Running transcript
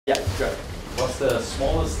Yeah, good. What's the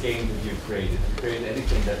smallest game that you've created? Have you created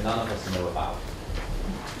anything that none of us know about?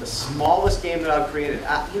 The smallest game that I've created.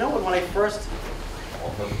 You know when I first.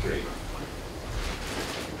 Oh, that's great.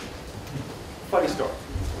 Funny story.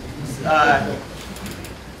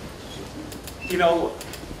 You know,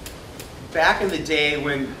 back in the day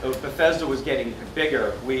when Bethesda was getting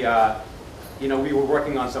bigger, we were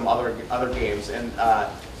working on some other games, and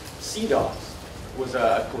Sea Dogs was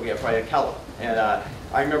probably a Keller, and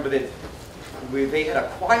I remember that they had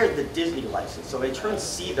acquired the Disney license, so they turned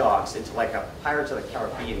Sea Dogs into like a Pirates of the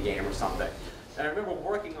Caribbean game or something. And I remember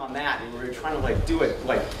working on that, and we were trying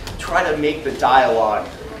to try to make the dialogue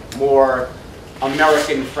more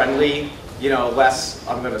American friendly, less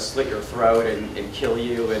I'm going to slit your throat and kill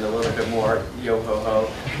you, and a little bit more yo ho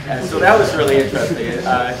ho. And so that was really interesting.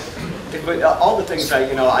 But all the things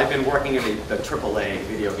I've been working in the AAA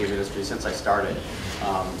video game industry since I started,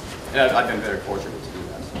 and I've been very fortunate to do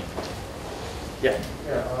that. So. Yeah.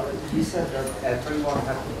 Yeah. You said that everyone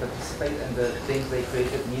had to participate, and the things they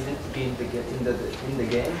created needed to be in the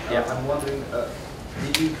game. Yeah. I'm wondering.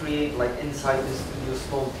 Did you create inside the studio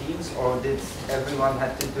small teams, or did everyone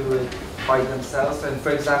have to do it by themselves? And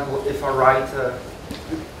for example, if a writer,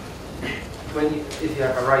 if you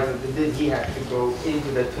have a writer, did he have to go into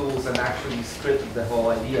the tools and actually script the whole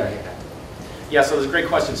idea he had? Yeah, so it's a great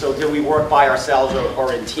question. So did we work by ourselves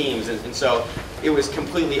or in teams? And so it was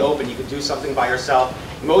completely open. You could do something by yourself.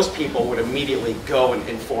 Most people would immediately go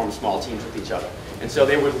and form small teams with each other. And so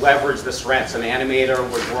they would leverage the strengths. An animator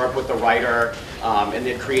would work with the writer, and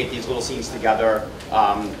they'd create these little scenes together.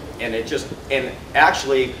 And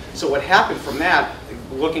actually, so what happened from that,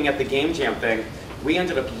 looking at the Game Jam thing, we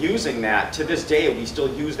ended up using that. To this day, we still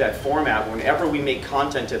use that format. Whenever we make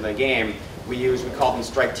content in the game, we call them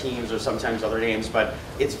strike teams or sometimes other names, but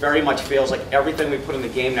it's very much feels like everything we put in the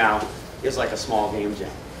game now is like a small Game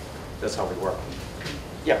Jam. That's how we work.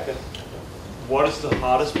 Yeah, good. What is the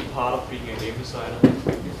hardest part of being a game designer,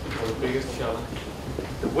 or the biggest challenge?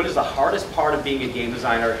 What is the hardest part of being a game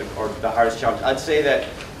designer, or the hardest challenge? I'd say that,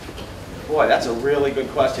 boy, that's a really good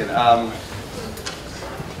question. I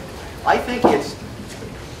think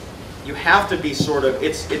you have to be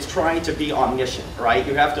it's trying to be omniscient, right?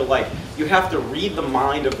 You have to read the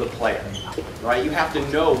mind of the player, right? You have to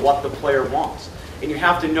know what the player wants, and you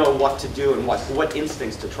have to know what to do and what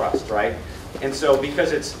instincts to trust, right? And so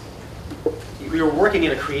because you're working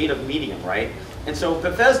in a creative medium, right? And so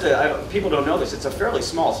Bethesda, people don't know this, it's a fairly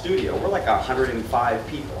small studio. We're like 105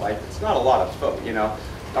 people, right? It's not a lot of folk,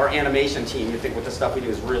 Our animation team, you think with the stuff we do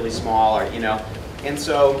is really small, And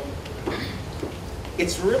so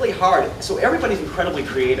it's really hard. So everybody's incredibly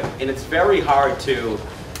creative, and it's very hard to,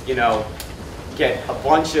 get a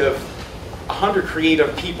bunch of 100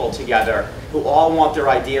 creative people together who all want their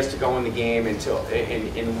ideas to go in the game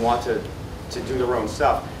and want to do their own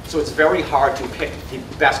stuff. So it's very hard to pick the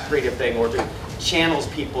best creative thing or to channel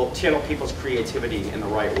people's creativity in the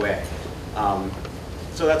right way.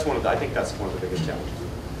 So that's I think that's one of the biggest challenges.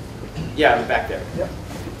 Yeah, in the back there.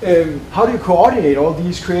 Yeah. How do you coordinate all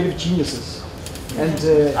these creative geniuses?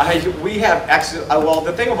 And we have excellent. Well,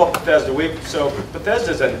 the thing about Bethesda,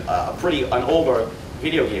 Bethesda's an older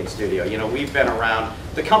video game studio. We've been around.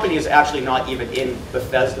 The company is actually not even in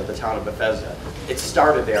Bethesda, the town of Bethesda. It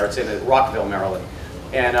started there. It's in Rockville, Maryland,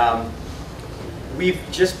 and we've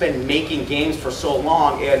just been making games for so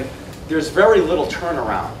long, and there's very little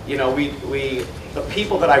turnaround. The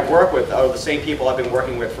people that I work with are the same people I've been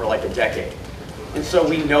working with for like a decade. And so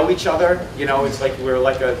we know each other, it's like we're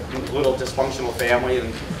like a little dysfunctional family,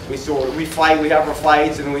 and we fight, we have our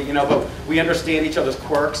fights, and but we understand each other's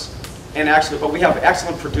quirks, but we have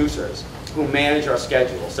excellent producers who manage our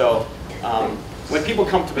schedule. So when people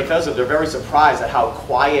come to Bethesda, they're very surprised at how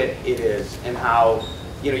quiet it is, and how,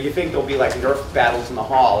 you think there'll be like Nerf battles in the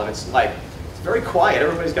hall, and it's very quiet.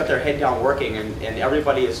 Everybody's got their head down working, and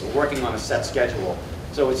everybody is working on a set schedule.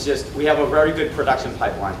 So it's we have a very good production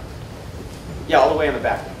pipeline. Yeah, all the way in the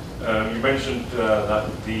back. You mentioned that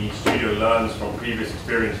the studio learns from previous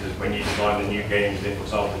experiences when you design the new games in, for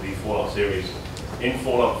example, the Fallout series. In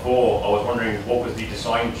Fallout 4, I was wondering what was the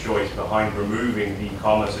design choice behind removing the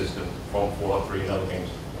karma system from Fallout 3 and other games?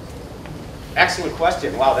 Excellent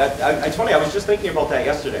question. Wow, it's funny, I was just thinking about that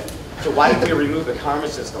yesterday. So why did we remove the karma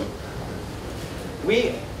system?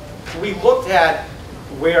 We looked at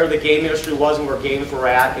where the game industry was and where games were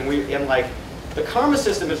at, and the karma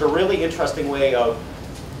system is a really interesting way of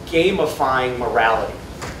gamifying morality,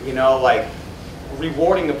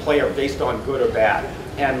 rewarding the player based on good or bad.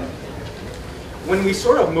 And when we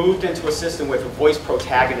sort of moved into a system with a voice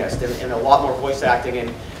protagonist and a lot more voice acting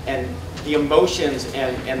and the emotions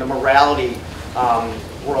and the morality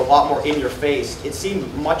were a lot more in your face, it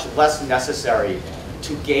seemed much less necessary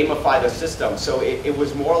to gamify the system. So it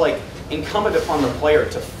was more like incumbent upon the player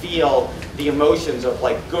to feel the emotions of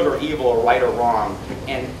like good or evil or right or wrong,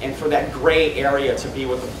 and for that gray area to be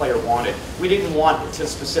what the player wanted. We didn't want to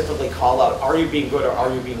specifically call out, are you being good or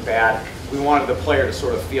are you being bad? We wanted the player to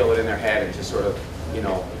sort of feel it in their head and just sort of, you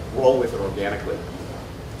know, roll with it organically.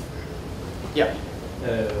 Yeah?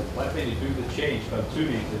 Why did you do the change from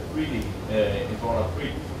 2D to 3D in Fallout 3?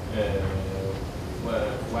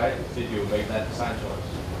 Why did you make that design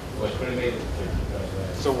choice? Was pretty made it.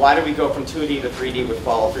 So why did we go from 2D to 3D with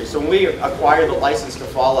Fallout 3? So when we acquired the license to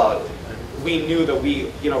Fallout, we knew that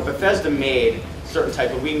Bethesda made certain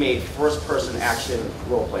type of, we made first-person action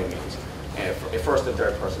role-playing games, and first and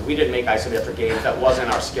third person. We didn't make isometric games. That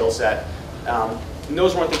wasn't our skill set. And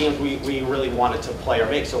those weren't the games we really wanted to play or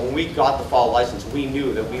make. So when we got the Fallout license, we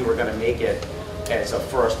knew that we were going to make it as a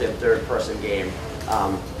first and third person game.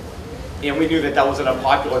 And we knew that that wasn't a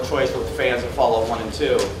popular choice with fans of Fallout 1 and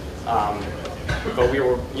 2. But we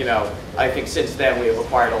were, you know, I think since then we have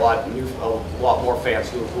acquired a lot more fans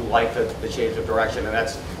who like the change of direction, and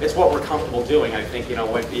it's what we're comfortable doing. I think, you know,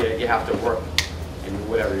 when you have to work in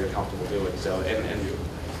whatever you're comfortable doing. So and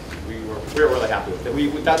we were really happy with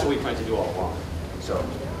it. That's what we planned to do all along. So,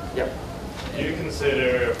 yep. Do you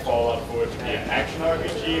consider Fallout 4 to be an action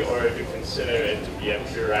RPG, or do you consider it to be a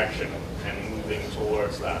pure action and moving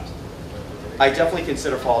towards that? I definitely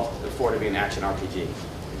consider Fallout 4 to be an action RPG.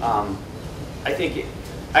 I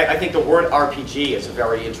think the word RPG is a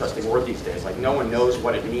very interesting word these days. Like, no one knows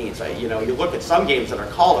what it means. You know, you look at some games that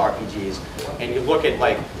are called RPGs, and you look at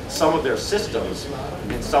like some of their systems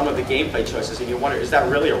and some of the gameplay choices, and you wonder, is that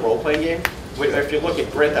really a role-playing game? If you look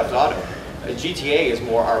at Grand Theft Auto, GTA is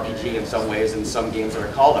more RPG in some ways than some games that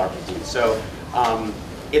are called RPGs. So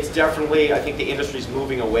it's definitely, I think the industry's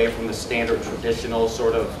moving away from the standard traditional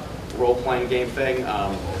sort of role-playing game thing.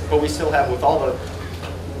 But we still have, with all the,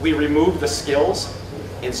 we remove the skills,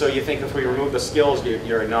 and so you think if we remove the skills,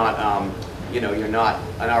 you're not, you know, you're not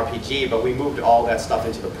an RPG. But we moved all that stuff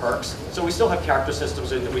into the perks. So we still have character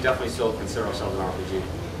systems, and we definitely still consider ourselves an RPG.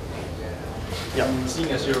 Yeah. Seeing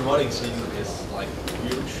as your modding scene is like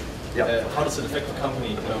huge. Yeah. How does it affect the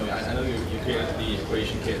company? You know, I know you created the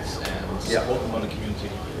creation kits and support the modding community,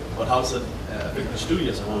 but how does it affect the studio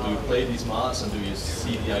as a whole? Do you play these mods and do you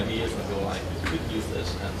see the ideas and go like, we could use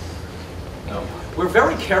this? And no. We're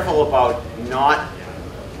very careful about not.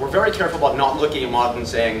 We're very careful about not looking at mods and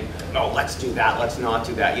saying, no, let's do that, let's not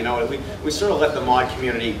do that. You know, we sort of let the mod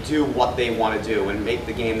community do what they want to do and make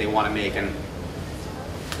the game they want to make. And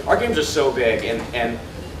our games are so big, and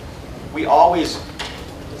we always.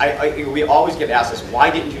 We always get asked this, why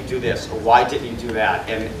didn't you do this, or why didn't you do that?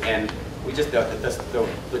 And we just,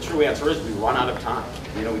 the true answer is we run out of time.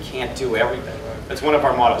 You know, we can't do everything. That's one of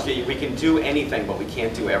our mottos. We can do anything, but we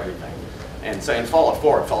can't do everything. And so in Fallout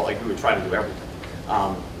 4, it felt like we were trying to do everything.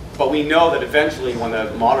 But we know that eventually when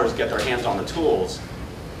the modders get their hands on the tools,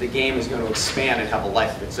 the game is going to expand and have a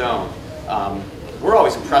life of its own. We're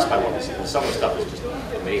always impressed by what we see. Some of the stuff is just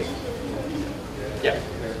amazing. Yeah.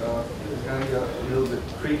 A little bit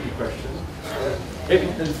creepy question.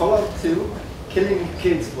 In Fallout 2, killing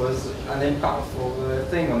kids was an impactful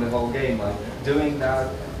thing on the whole game. Like, doing that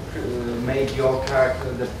made your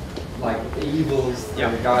character the evil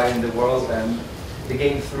guy in the world, and the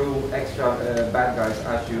game threw extra bad guys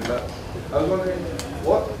at you. But I was wondering,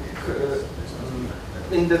 what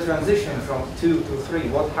in the transition from 2 to 3,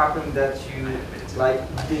 what happened that you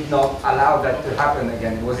did not allow that to happen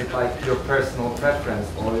again? Was it like your personal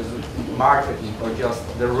preference, or is it marketing, or just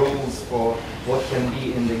the rules for what can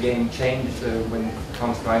be in the game changed when it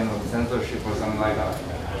comes to, I don't know, censorship or something like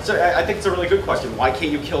that? So I think it's a really good question. Why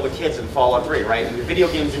can't you kill the kids in Fallout 3, right? And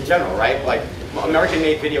video games in general, right? Like,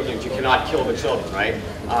 American-made video games, you cannot kill the children, right?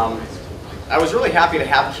 I was really happy to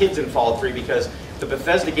have kids in Fallout 3 because the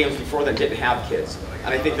Bethesda games before then didn't have kids.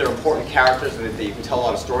 And I think they're important characters and that you can tell a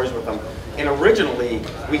lot of stories with them. And originally,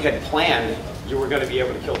 we had planned you were going to be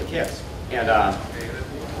able to kill the kids. And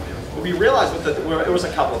we realized, it was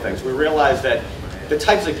a couple of things. We realized that the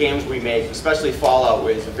types of games we make, especially Fallout,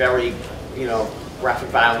 was very, you know, graphic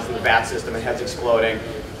violence in the bat system and heads exploding.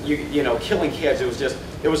 You know, killing kids,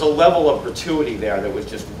 it was a level of gratuity there that was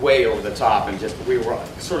just way over the top and just we were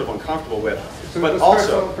sort of uncomfortable with. So but it was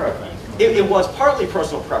also, personal preference. It was partly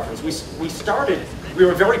personal preference. We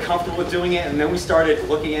were very comfortable with doing it, and then we started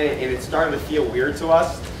looking at it, and it started to feel weird to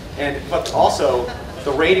us. But also,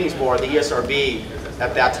 the ratings board, the ESRB,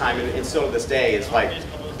 at that time, and still to this day, is like,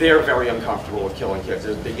 they're very uncomfortable with killing kids.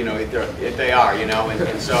 You know, they are, you know,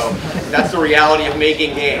 and so that's the reality of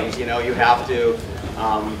making games. You know, you have to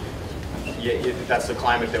that's the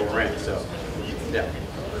climate that we're in. So, yeah.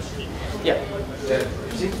 Yeah. It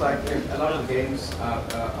seems like a lot of the games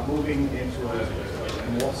are moving into a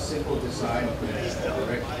more simple design,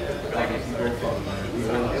 correct? Like if you go from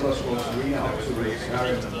the Elder Scrolls Arena up to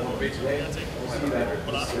Skyrim and Nordic today, you see that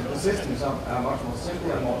the systems are much more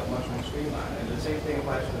simple and much more streamlined. And the same thing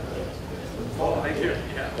applies to the Fallout.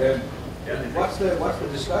 What's the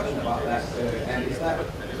discussion about that? And is that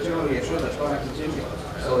generally a trend that's going to continue?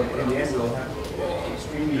 So in the end, we'll have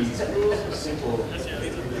extremely simple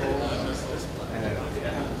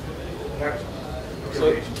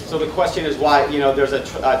So the question is why, there's a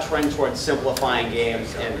trend towards simplifying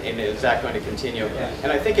games, and is that going to continue?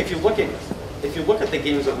 And I think if you look at the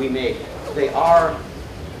games that we make,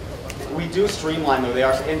 we do streamline them. They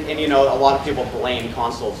are, and a lot of people blame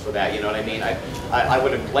consoles for that. You know what I mean? I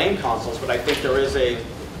wouldn't blame consoles, but I think there is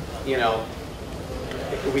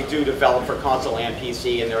we do develop for console and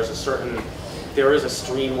PC, and there is a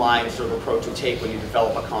streamlined sort of approach you take when you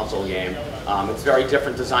develop a console game. It's very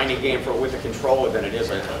different designing a game with a controller than it is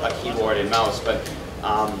a keyboard and mouse. But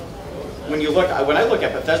when I look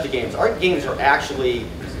at Bethesda games, our games are actually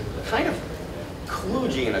kind of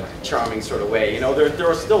kludgy in a charming sort of way.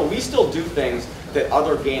 We still do things that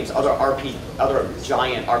other games, other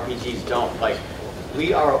giant RPGs don't. Like,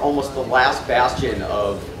 we are almost the last bastion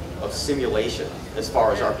of simulation as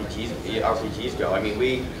far as RPGs go. I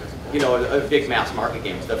mean, a big mass market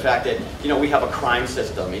games. The fact that, we have a crime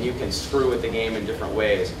system and you can screw with the game in different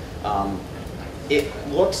ways. It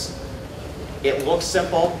looks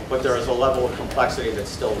simple, but there is a level of complexity that's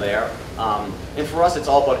still there. And for us, it's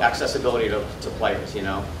all about accessibility to players, And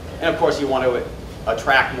of course, you want to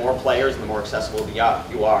attract more players, and the more accessible you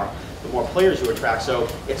are, the more players you attract. So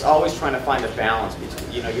it's always trying to find the balance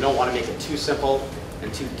between, you don't want to make it too simple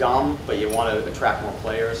and too dumb, but you want to attract more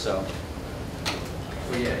players. So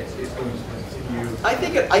yeah, it's going to continue.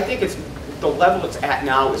 I think it's the level it's at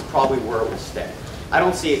now is probably where it will stay. I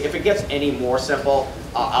don't see it. If it gets any more simple,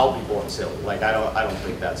 I'll be bored silly. Like, I don't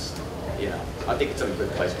think that's, I think it's in a good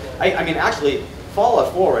place. I mean, actually,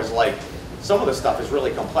 Fallout 4 is like, some of the stuff is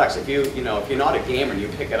really complex. If if you're not a gamer and you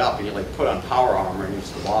pick it up and you like put on power armor and you're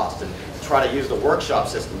just lost and try to use the workshop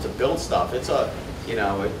system to build stuff, it's the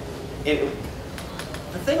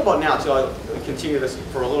thing about now, too, I'll continue this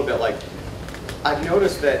for a little bit, like, I've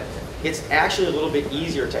noticed that it's actually a little bit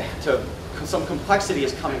easier some complexity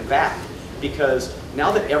is coming back, because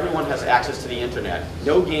now that everyone has access to the internet,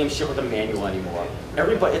 no games ship with a manual anymore.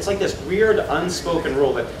 It's like this weird unspoken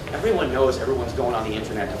rule that everyone knows everyone's going on the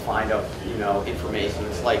internet to find out, information.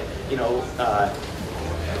 It's like, if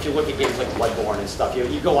you look at games like Bloodborne and stuff,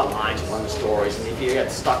 you go online to learn the stories, and if you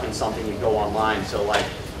get stuck in something, you go online. So, like,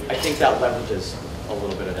 I think that leverages a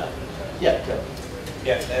little bit of that. Yeah, good.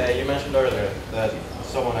 Yeah, you mentioned earlier that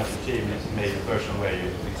someone at the team made a version where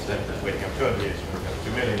instead of waiting up 200 years, you have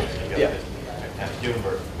 2 million, you get this kind of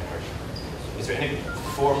universe. Is there any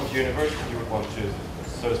form of universe that you would want to,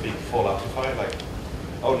 so to speak, fall out to find? Like,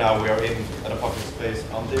 oh, now we are in an apocalypse space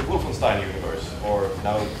on the Wolfenstein universe, or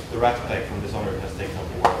now the rat plague from Dishonored has taken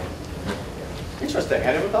over the world. Interesting.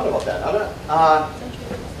 I never thought about that.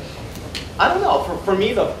 I don't know. For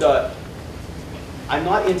me, I'm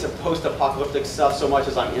not into post-apocalyptic stuff so much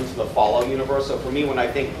as I'm into the Fallout universe. So for me, when I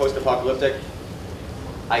think post-apocalyptic,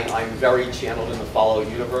 I'm very channeled in the Fallout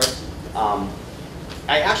universe.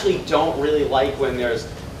 I actually don't really like when there's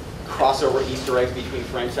crossover Easter eggs between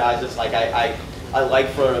franchises. Like, I like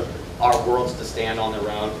for our worlds to stand on their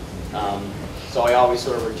own. So I always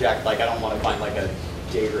sort of reject, like, I don't want to find like a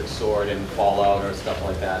Daedric sword in Fallout or stuff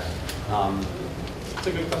like that. It's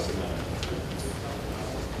a good question, though.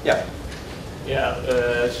 Yeah. Yeah,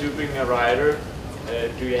 as you being a writer,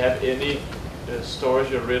 do you have any stories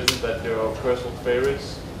you've written that are your personal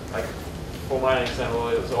favorites? Like, for my example,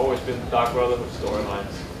 it's always been Dark Brotherhood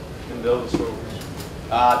storylines in the Elder Scrolls.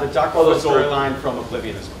 The Dark Brotherhood storyline from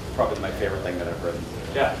Oblivion is probably my favorite thing that I've written.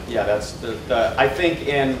 Yeah. Yeah, that's I think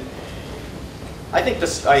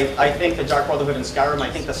the Dark Brotherhood in Skyrim,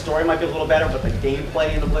 I think the story might be a little better, but the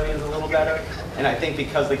gameplay in Oblivion is a little better. And I think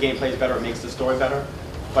because the gameplay is better, it makes the story better.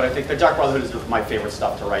 But I think the Dark Brotherhood is my favorite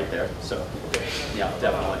stuff to write there. So, yeah,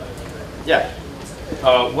 definitely. Yeah.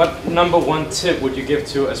 What #1 tip would you give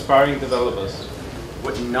to aspiring developers?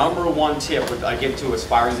 What #1 tip would I give to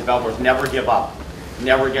aspiring developers? Never give up.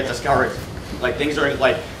 Never get discouraged. Like, things are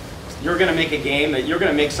like, you're going to make a game that you're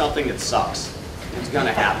going to make something that sucks. It's going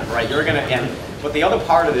to happen, right? But the other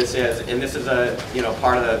part of this is, and this is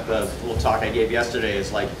part of the little talk I gave yesterday,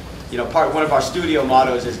 is like, one of our studio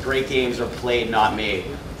mottos is great games are played, not made.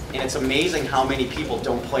 And it's amazing how many people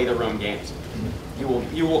don't play their own games.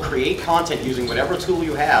 You will create content using whatever tool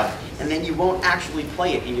you have, and then you won't actually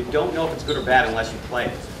play it, and you don't know if it's good or bad unless you play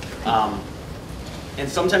it. And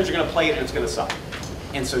sometimes you're going to play it and it's going to suck.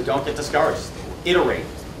 And so don't get discouraged. Iterate.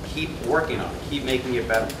 Keep working on it. Keep making it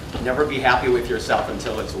better. Never be happy with yourself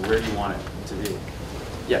until it's where you want it to be.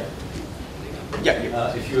 Yeah.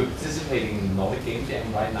 Yeah. If you're participating in Nordic game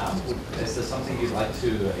jam right now, is there something you'd like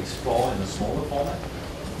to explore in a smaller format?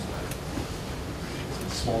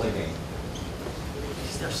 Smaller game.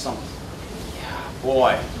 Is there something? Yeah,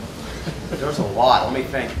 boy. There's a lot. Let me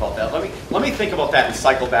think about that. Let me think about that and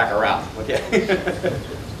cycle back around. Okay.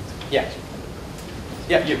 Yeah.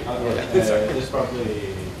 Yeah. You. It's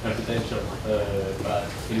probably confidential, but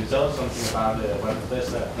can you tell us something about what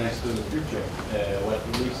Bethesda plans to do in the future? What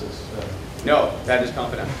releases? No, that is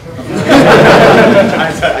confidential.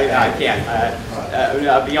 I can't.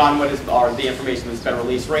 Beyond what is or the information that's been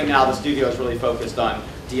released right now, the studio is really focused on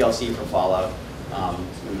DLC for Fallout.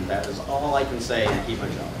 And that is all I can say to keep my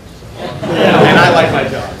job. And I like my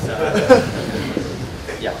job. So.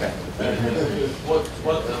 Yeah. Okay. What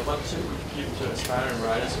tip would you give to aspiring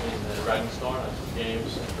writers in writing storylines for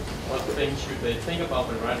games? What things should they think about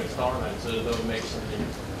when writing storylines so they don't make something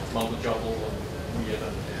mumble jumble and weird?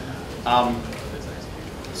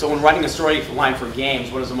 So when writing a storyline for games,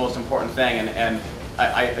 what is the most important thing? And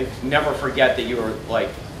I never forget that you are like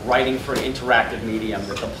writing for an interactive medium.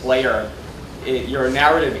 That the player, your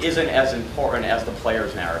narrative isn't as important as the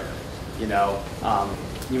player's narrative. You know,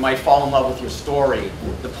 you might fall in love with your story,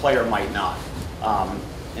 the player might not.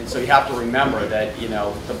 And so you have to remember that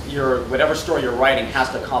whatever story you're writing has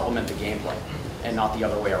to complement the gameplay, and not the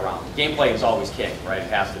other way around. Gameplay is always king, right? It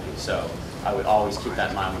has to be. So I would always keep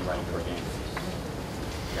that in mind when writing for a game.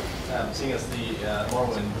 Seeing as the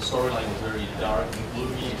Morrowind, the storyline is very dark and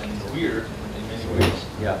gloomy and weird in many ways.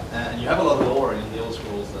 Yeah. And you have a lot of lore in the Elder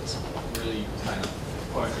Scrolls that's really kind of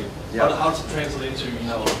poetry. Yeah. How does it translate into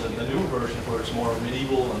the new version where it's more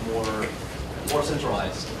medieval and more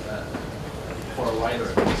centralized for a writer?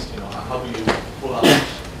 At least, how do you pull out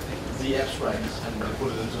the abstracts and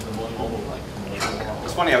put it into the more normal like?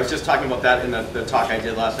 It's funny. I was just talking about that in the talk I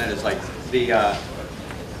did last night. It's like the.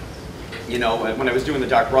 When I was doing the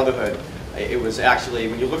Dark Brotherhood, it was actually,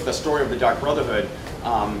 when you look at the story of the Dark Brotherhood,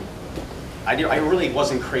 I really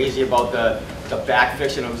wasn't crazy about the back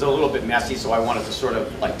fiction. It was a little bit messy, so I wanted to sort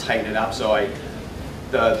of like tighten it up. So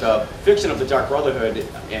the fiction of the Dark Brotherhood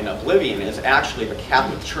in Oblivion is actually the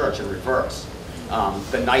Catholic Church in reverse.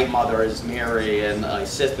 The Night Mother is Mary, and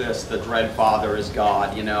Sithis, the Dread Father, is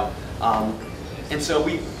God. And so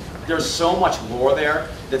there's so much lore there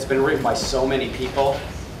that's been written by so many people.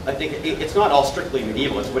 I think it's not all strictly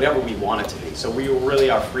medieval, it's whatever we want it to be. So we really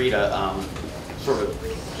are free to sort of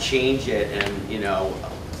change it and,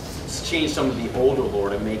 change some of the older lore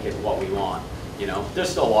to make it what we want. There's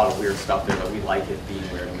still a lot of weird stuff there, but we like it being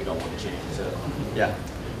weird and we don't want to change it. So, yeah.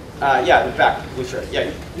 Yeah, in fact, blue shirt.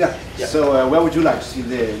 Yeah. So where would you like to see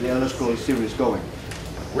the Elder Scrolls series going?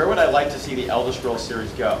 Where would I like to see the Elder Scrolls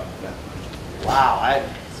series go? Yeah. Wow.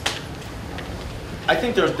 I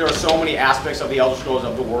think there are so many aspects of the Elder Scrolls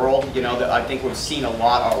of the world, that I think we've seen a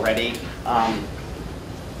lot already. But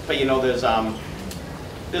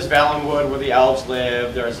there's Valenwood where the elves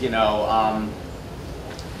live. There's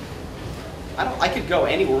I could go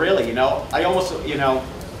anywhere really. I almost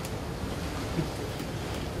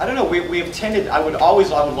I don't know. We've tended. I would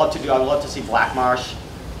love to see Black Marsh,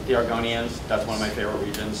 the Argonians. That's one of my favorite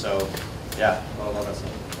regions. So yeah, I love that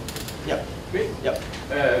stuff. Yep. Great. Yep.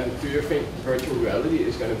 Do you think virtual reality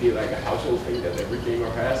is going to be like a household thing that every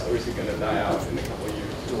gamer has, or is it going to die out in a couple of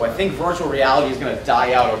years? Do I think virtual reality is going to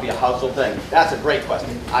die out or be a household thing? That's a great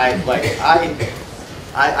question. I don't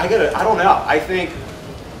know. I think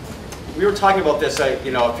we were talking about this. A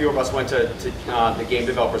few of us went to the Game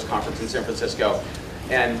Developers Conference in San Francisco,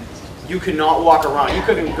 and you could not walk around. You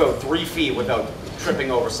couldn't go 3 feet without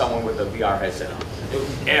tripping over someone with a VR headset on. It was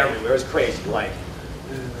everywhere. It was crazy.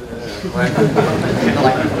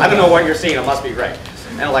 I don't know what you're seeing. It must be great.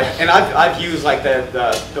 And I've used like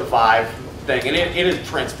the Vive thing, and it is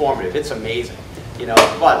transformative. It's amazing,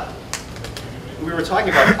 But we were talking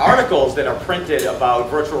about articles that are printed about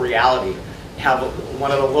virtual reality have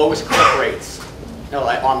one of the lowest click rates,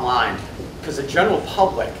 online, because the general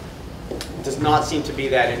public does not seem to be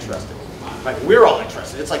that interested. Like we're all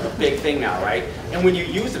interested. It's like a big thing now, right? And when you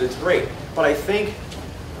use it, it's great. But I think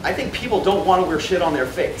people don't want to wear shit on their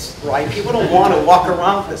face, right? People don't want to walk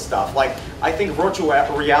around with this stuff. Like, I think virtual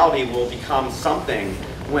reality will become something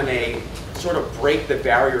when they sort of break the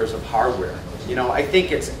barriers of hardware.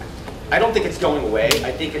 I don't think it's going away.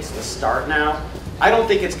 I think it's the start now. I don't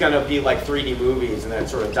think it's going to be like 3D movies and then it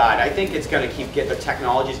sort of died. I think it's going to the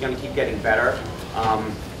technology is going to keep getting better.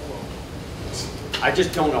 I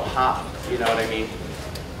just don't know how. You know what I mean?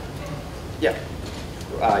 Yeah.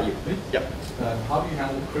 You. Yep. How do you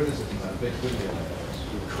handle criticism and big video?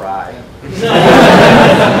 You cry. Do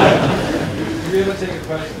you ever take a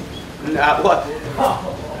question? What?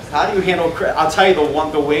 How do you handle? I'll tell you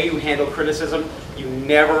the way you handle criticism. You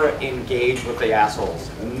never engage with the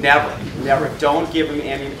assholes. Never, never. Don't give them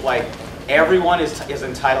any, like, everyone is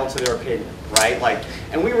entitled to their opinion, right? Like,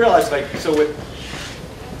 and we realized, like,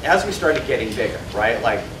 as we started getting bigger, right?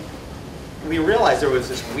 Like, we realized there was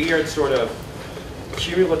this weird sort of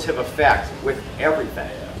cumulative effect with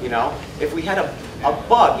everything, you know? If we had a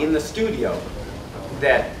bug in the studio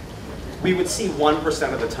that we would see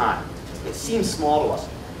 1% of the time, it seems small to us.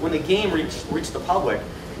 When the game reached the public,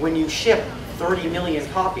 when you ship 30 million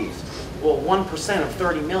copies, well, 1% of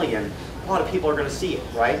 30 million, a lot of people are going to see it,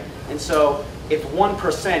 right? And so if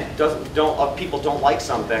 1% of people don't like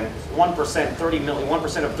something, 1%, 30 million,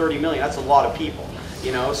 1% of 30 million, that's a lot of people,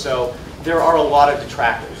 you know? So there are a lot of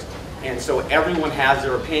detractors. And so everyone has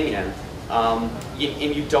their opinion, and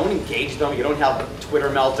you don't engage them, you don't have Twitter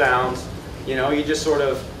meltdowns, you know, you just sort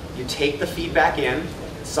of, you take the feedback in,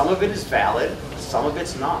 some of it is valid, some of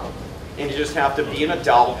it's not. And you just have to be an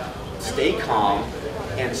adult, stay calm,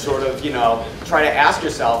 and sort of, you know, try to ask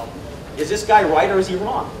yourself, is this guy right or is he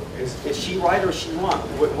wrong? Is she right or is she wrong?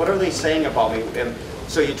 What are they saying about me? And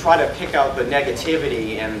so you try to pick out the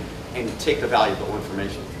negativity and take the valuable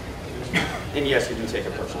information. And yes, you do take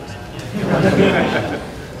it personally.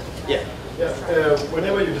 Yeah.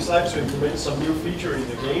 Whenever you decide to implement some new feature in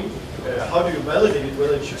the game, how do you validate it,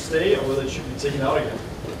 whether it should stay or whether it should be taken out again?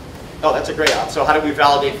 Oh, that's a great one. So how do we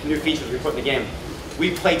validate new features we put in the game?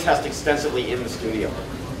 We play test extensively in the studio.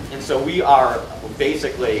 And so we are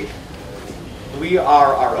basically, we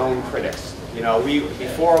are our own critics. You know,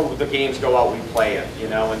 before the games go out, we play it, you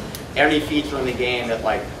know, and any feature in the game that,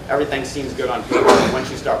 like, everything seems good on paper, and once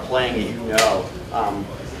you start playing it, you know.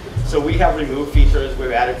 So we have removed features,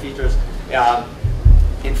 we've added features.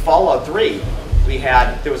 In Fallout 3,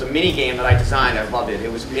 there was a mini game that I designed. I loved it.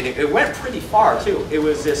 It went pretty far too. It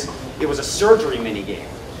was a surgery mini game,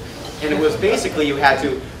 and it was basically you had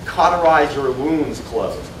to cauterize your wounds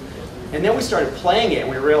closed. And then we started playing it, and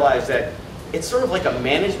we realized that it's sort of like a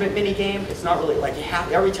management mini game. It's not really like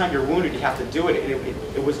every time you're wounded, you have to do it. And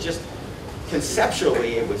it was just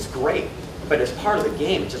conceptually, it was great, but as part of the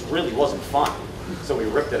game, it just really wasn't fun. So we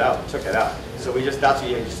ripped it out, and took it out. So that's what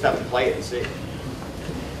you just have to play it and see.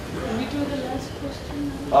 Can we do the last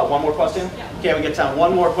question? One more question? Okay, we get time.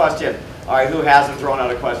 One more question. All right, who hasn't thrown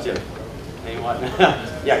out a question? Anyone?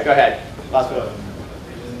 Yeah, go ahead. Last one.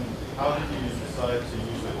 How did you decide to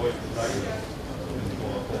use the voice protagonist in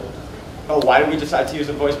Fallout 4? Oh, why did we decide to use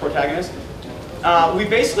a voice protagonist? We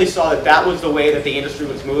basically saw that was the way that the industry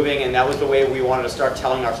was moving, and that was the way we wanted to start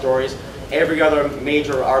telling our stories. Every other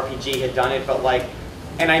major RPG had done it, but like,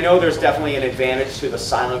 and I know there's definitely an advantage to the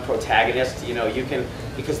silent protagonist, you know,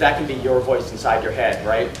 because that can be your voice inside your head,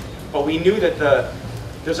 right? But we knew that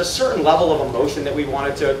there's a certain level of emotion that we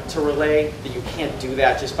wanted to relay, that you can't do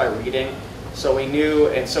that just by reading. So we knew,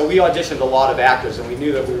 and so we auditioned a lot of actors, and we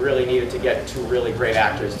knew that we really needed to get two really great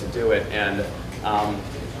actors to do it. And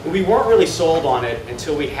we weren't really sold on it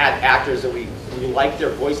until we had actors that we liked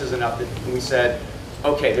their voices enough that we said,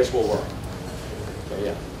 okay, this will work. So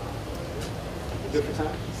yeah. Good for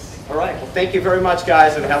time? All right, well, thank you very much,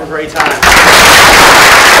 guys, and have a great time.